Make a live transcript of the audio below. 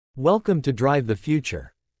Welcome to Drive the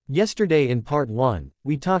Future. Yesterday in part 1,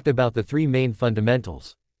 we talked about the three main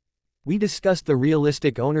fundamentals. We discussed the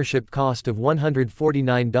realistic ownership cost of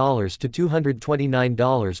 $149 to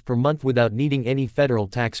 $229 per month without needing any federal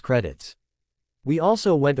tax credits. We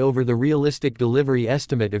also went over the realistic delivery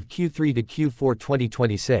estimate of Q3 to Q4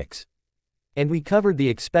 2026. And we covered the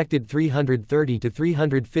expected 330 to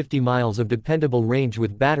 350 miles of dependable range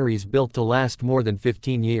with batteries built to last more than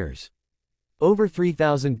 15 years. Over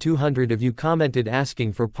 3,200 of you commented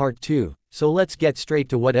asking for part 2, so let's get straight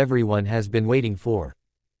to what everyone has been waiting for.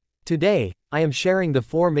 Today, I am sharing the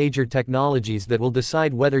 4 major technologies that will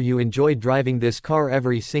decide whether you enjoy driving this car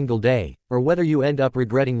every single day, or whether you end up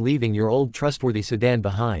regretting leaving your old trustworthy sedan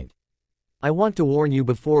behind. I want to warn you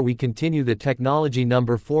before we continue that technology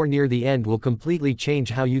number 4 near the end will completely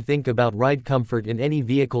change how you think about ride comfort in any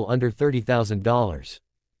vehicle under $30,000.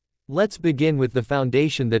 Let's begin with the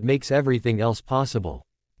foundation that makes everything else possible.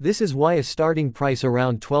 This is why a starting price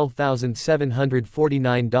around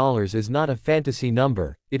 $12,749 is not a fantasy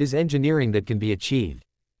number, it is engineering that can be achieved.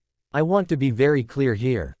 I want to be very clear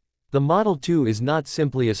here. The Model 2 is not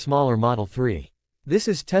simply a smaller Model 3. This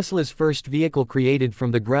is Tesla's first vehicle created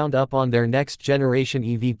from the ground up on their next-generation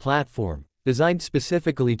EV platform, designed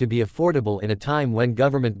specifically to be affordable in a time when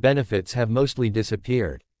government benefits have mostly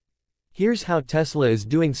disappeared. Here's how Tesla is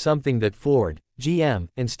doing something that Ford, GM,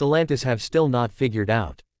 and Stellantis have still not figured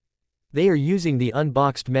out. They are using the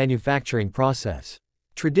unboxed manufacturing process.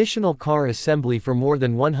 Traditional car assembly for more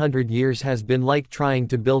than 100 years has been like trying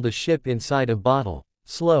to build a ship inside a bottle,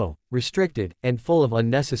 slow, restricted, and full of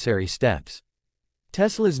unnecessary steps.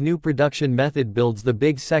 Tesla's new production method builds the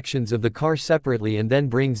big sections of the car separately and then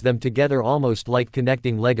brings them together almost like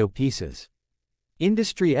connecting Lego pieces.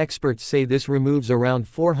 Industry experts say this removes around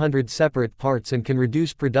 400 separate parts and can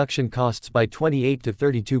reduce production costs by 28 to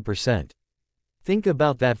 32%. Think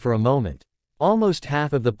about that for a moment. Almost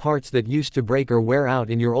half of the parts that used to break or wear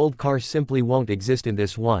out in your old car simply won't exist in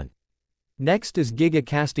this one. Next is Giga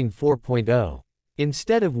Casting 4.0.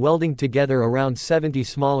 Instead of welding together around 70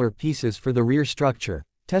 smaller pieces for the rear structure,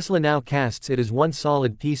 Tesla now casts it as one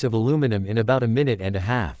solid piece of aluminum in about a minute and a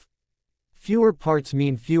half. Fewer parts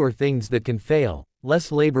mean fewer things that can fail,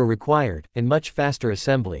 less labor required, and much faster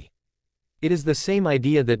assembly. It is the same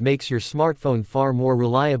idea that makes your smartphone far more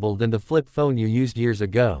reliable than the flip phone you used years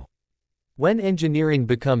ago. When engineering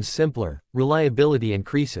becomes simpler, reliability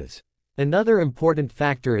increases. Another important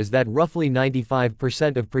factor is that roughly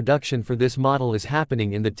 95% of production for this model is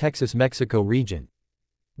happening in the Texas-Mexico region.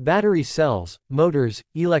 Battery cells, motors,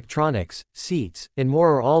 electronics, seats, and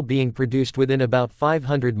more are all being produced within about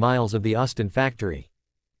 500 miles of the Austin factory.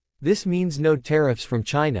 This means no tariffs from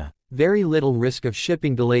China, very little risk of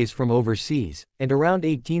shipping delays from overseas, and around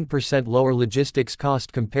 18% lower logistics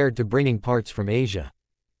cost compared to bringing parts from Asia.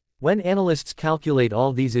 When analysts calculate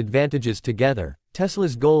all these advantages together,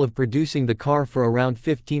 Tesla's goal of producing the car for around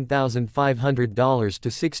 $15,500 to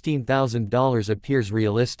 $16,000 appears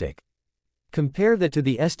realistic. Compare that to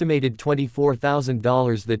the estimated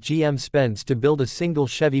 $24,000 that GM spends to build a single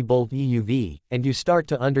Chevy Bolt EUV, and you start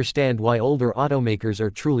to understand why older automakers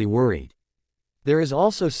are truly worried. There is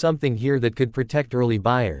also something here that could protect early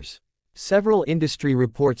buyers. Several industry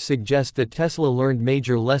reports suggest that Tesla learned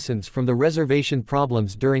major lessons from the reservation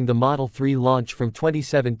problems during the Model 3 launch from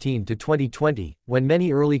 2017 to 2020, when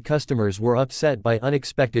many early customers were upset by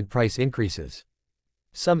unexpected price increases.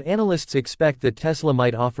 Some analysts expect that Tesla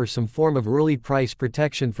might offer some form of early price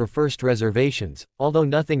protection for first reservations, although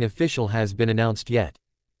nothing official has been announced yet.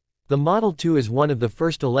 The Model 2 is one of the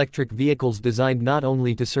first electric vehicles designed not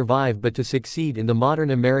only to survive but to succeed in the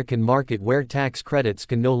modern American market where tax credits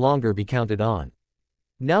can no longer be counted on.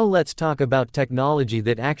 Now let's talk about technology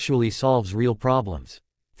that actually solves real problems.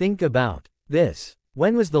 Think about this.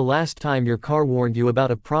 When was the last time your car warned you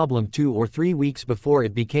about a problem 2 or 3 weeks before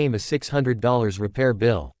it became a $600 repair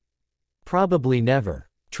bill? Probably never.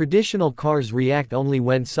 Traditional cars react only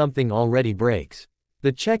when something already breaks.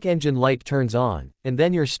 The check engine light turns on, and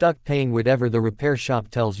then you're stuck paying whatever the repair shop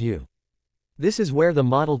tells you. This is where the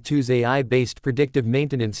Model 2's AI-based predictive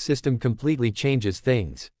maintenance system completely changes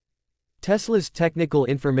things. Tesla's technical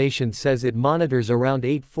information says it monitors around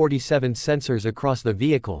 847 sensors across the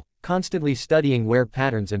vehicle, constantly studying wear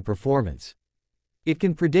patterns and performance. It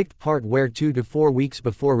can predict part wear 2 to 4 weeks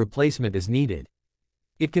before replacement is needed.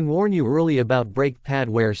 It can warn you early about brake pad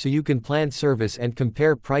wear so you can plan service and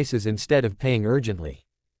compare prices instead of paying urgently.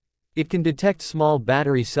 It can detect small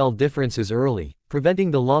battery cell differences early,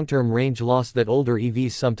 preventing the long-term range loss that older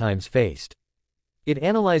EVs sometimes faced. It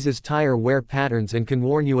analyzes tire wear patterns and can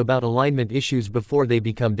warn you about alignment issues before they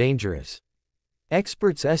become dangerous.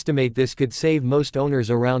 Experts estimate this could save most owners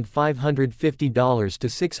around $550 to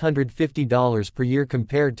 $650 per year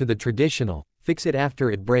compared to the traditional, fix it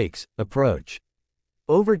after it breaks, approach.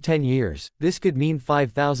 Over 10 years, this could mean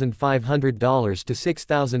 $5,500 to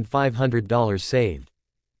 $6,500 saved.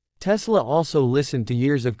 Tesla also listened to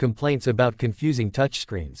years of complaints about confusing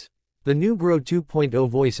touchscreens. The new Grow 2.0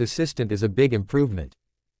 voice assistant is a big improvement.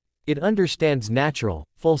 It understands natural,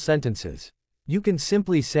 full sentences. You can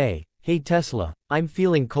simply say, "Hey Tesla, I'm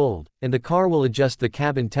feeling cold," and the car will adjust the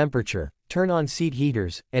cabin temperature, turn on seat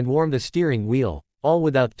heaters, and warm the steering wheel, all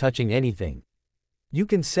without touching anything. You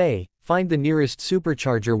can say, "Find the nearest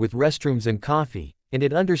supercharger with restrooms and coffee," and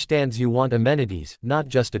it understands you want amenities, not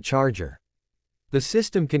just a charger. The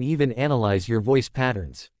system can even analyze your voice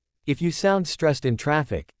patterns. If you sound stressed in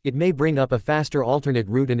traffic, it may bring up a faster alternate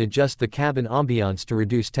route and adjust the cabin ambiance to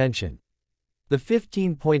reduce tension. The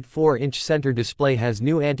 15.4-inch center display has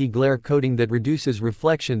new anti-glare coating that reduces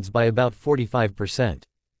reflections by about 45%.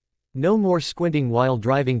 No more squinting while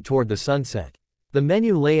driving toward the sunset. The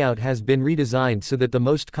menu layout has been redesigned so that the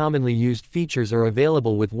most commonly used features are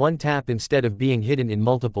available with one tap instead of being hidden in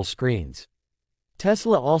multiple screens.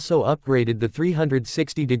 Tesla also upgraded the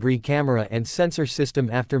 360-degree camera and sensor system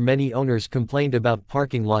after many owners complained about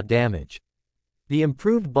parking lot damage. The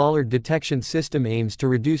improved bollard detection system aims to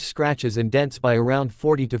reduce scratches and dents by around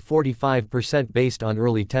 40 to 45% based on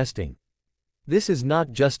early testing. This is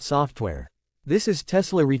not just software. This is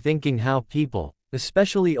Tesla rethinking how people,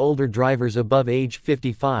 especially older drivers above age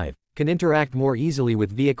 55, can interact more easily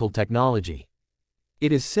with vehicle technology.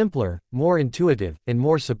 It is simpler, more intuitive, and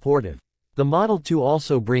more supportive. The Model 2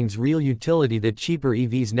 also brings real utility that cheaper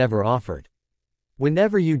EVs never offered.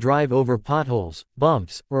 Whenever you drive over potholes,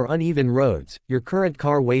 bumps, or uneven roads, your current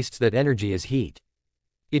car wastes that energy as heat.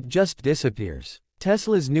 It just disappears.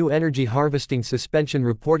 Tesla's new energy harvesting suspension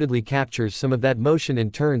reportedly captures some of that motion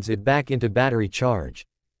and turns it back into battery charge.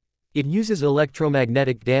 It uses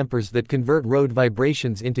electromagnetic dampers that convert road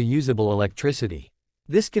vibrations into usable electricity.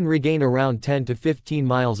 This can regain around 10 to 15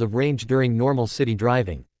 miles of range during normal city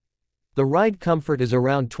driving. The ride comfort is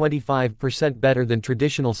around 25% better than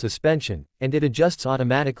traditional suspension, and it adjusts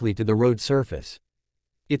automatically to the road surface.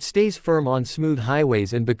 It stays firm on smooth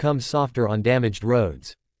highways and becomes softer on damaged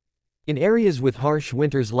roads. In areas with harsh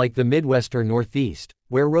winters like the Midwest or Northeast,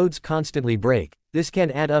 where roads constantly break, this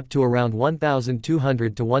can add up to around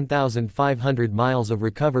 1,200 to 1,500 miles of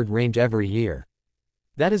recovered range every year.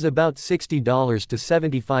 That is about $60 to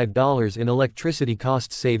 $75 in electricity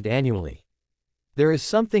costs saved annually. There is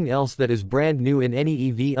something else that is brand new in any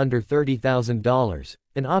EV under $30,000,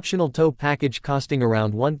 an optional tow package costing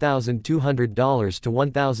around $1,200 to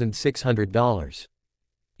 $1,600.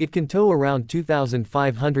 It can tow around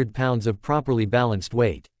 2,500 pounds of properly balanced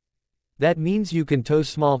weight. That means you can tow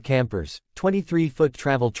small campers, 23-foot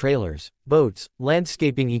travel trailers, boats,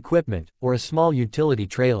 landscaping equipment, or a small utility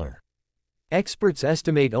trailer. Experts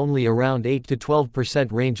estimate only around 8 to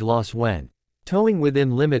 12% range loss when towing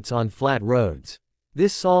within limits on flat roads.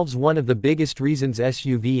 This solves one of the biggest reasons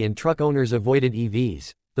SUV and truck owners avoided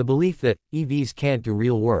EVs, the belief that EVs can't do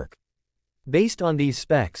real work. Based on these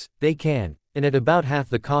specs, they can, and at about half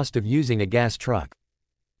the cost of using a gas truck.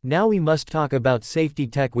 Now we must talk about safety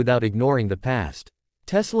tech without ignoring the past.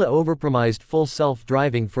 Tesla overpromised full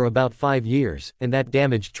self-driving for about 5 years, and that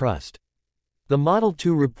damaged trust. The Model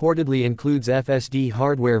 2 reportedly includes FSD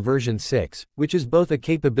hardware version 6, which is both a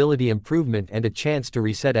capability improvement and a chance to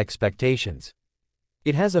reset expectations.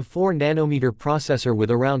 It has a 4-nanometer processor with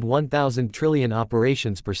around 1,000 trillion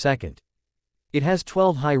operations per second. It has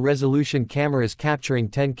 12 high-resolution cameras capturing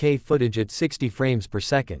 10K footage at 60 frames per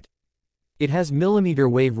second. It has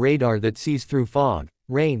millimeter-wave radar that sees through fog,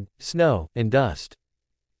 rain, snow, and dust.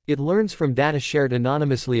 It learns from data shared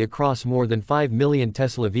anonymously across more than 5 million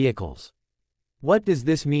Tesla vehicles. What does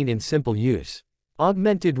this mean in simple use?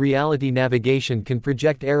 Augmented reality navigation can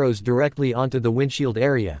project arrows directly onto the windshield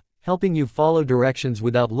area, helping you follow directions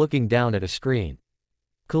without looking down at a screen.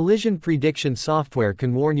 Collision prediction software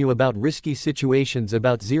can warn you about risky situations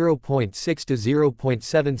about 0.6 to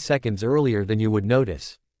 0.7 seconds earlier than you would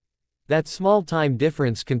notice. That small time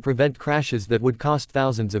difference can prevent crashes that would cost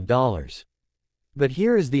thousands of dollars. But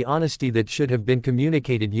here is the honesty that should have been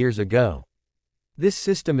communicated years ago. This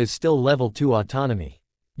system is still level 2 autonomy.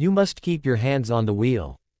 You must keep your hands on the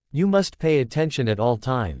wheel. You must pay attention at all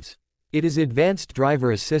times. It is advanced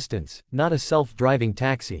driver assistance, not a self-driving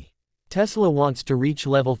taxi. Tesla wants to reach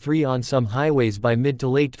level 3 on some highways by mid to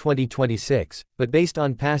late 2026, but based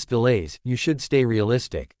on past delays, you should stay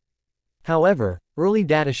realistic. However, early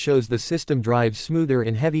data shows the system drives smoother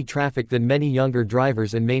in heavy traffic than many younger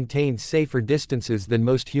drivers and maintains safer distances than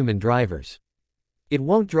most human drivers. It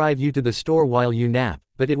won't drive you to the store while you nap,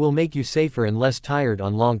 but it will make you safer and less tired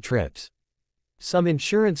on long trips. Some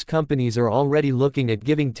insurance companies are already looking at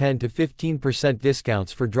giving 10 to 15%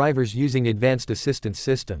 discounts for drivers using advanced assistance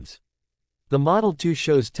systems. The Model 2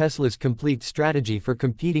 shows Tesla's complete strategy for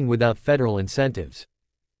competing without federal incentives.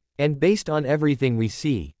 And based on everything we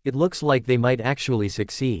see, it looks like they might actually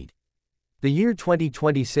succeed. The year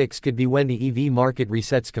 2026 could be when the EV market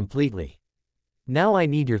resets completely. Now I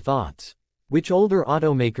need your thoughts. Which older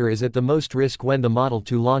automaker is at the most risk when the Model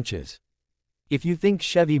 2 launches? If you think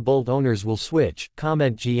Chevy Bolt owners will switch,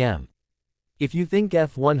 comment GM. If you think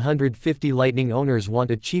F-150 Lightning owners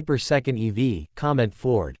want a cheaper second EV, comment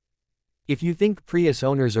Ford. If you think Prius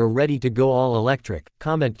owners are ready to go all electric,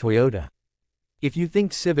 comment Toyota. If you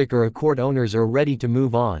think Civic or Accord owners are ready to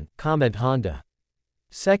move on, comment Honda.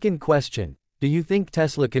 Second question, do you think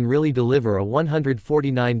Tesla can really deliver a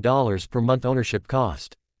 $149 per month ownership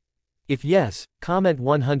cost? If yes, comment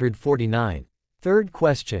 149. Third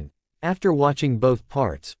question, after watching both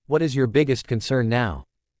parts, what is your biggest concern now?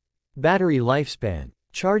 Battery lifespan,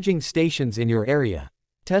 charging stations in your area,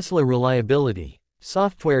 Tesla reliability,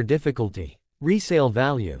 software difficulty, resale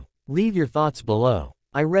value. Leave your thoughts below.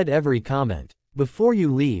 I read every comment. Before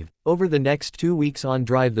you leave, over the next 2 weeks on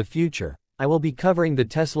Drive the Future, I will be covering the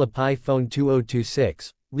Tesla Pi Phone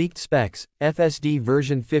 2026, leaked specs, FSD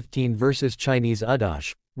version 15 versus Chinese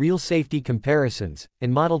UDOSH, real safety comparisons,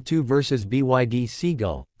 and Model 2 versus BYD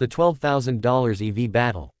Seagull, the $12,000 EV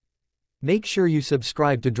battle. Make sure you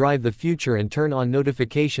subscribe to Drive the Future and turn on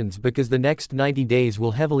notifications because the next 90 days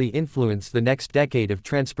will heavily influence the next decade of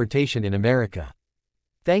transportation in America.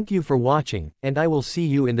 Thank you for watching, and I will see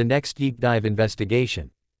you in the next deep dive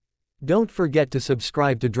investigation. Don't forget to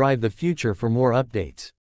subscribe to Drive the Future for more updates.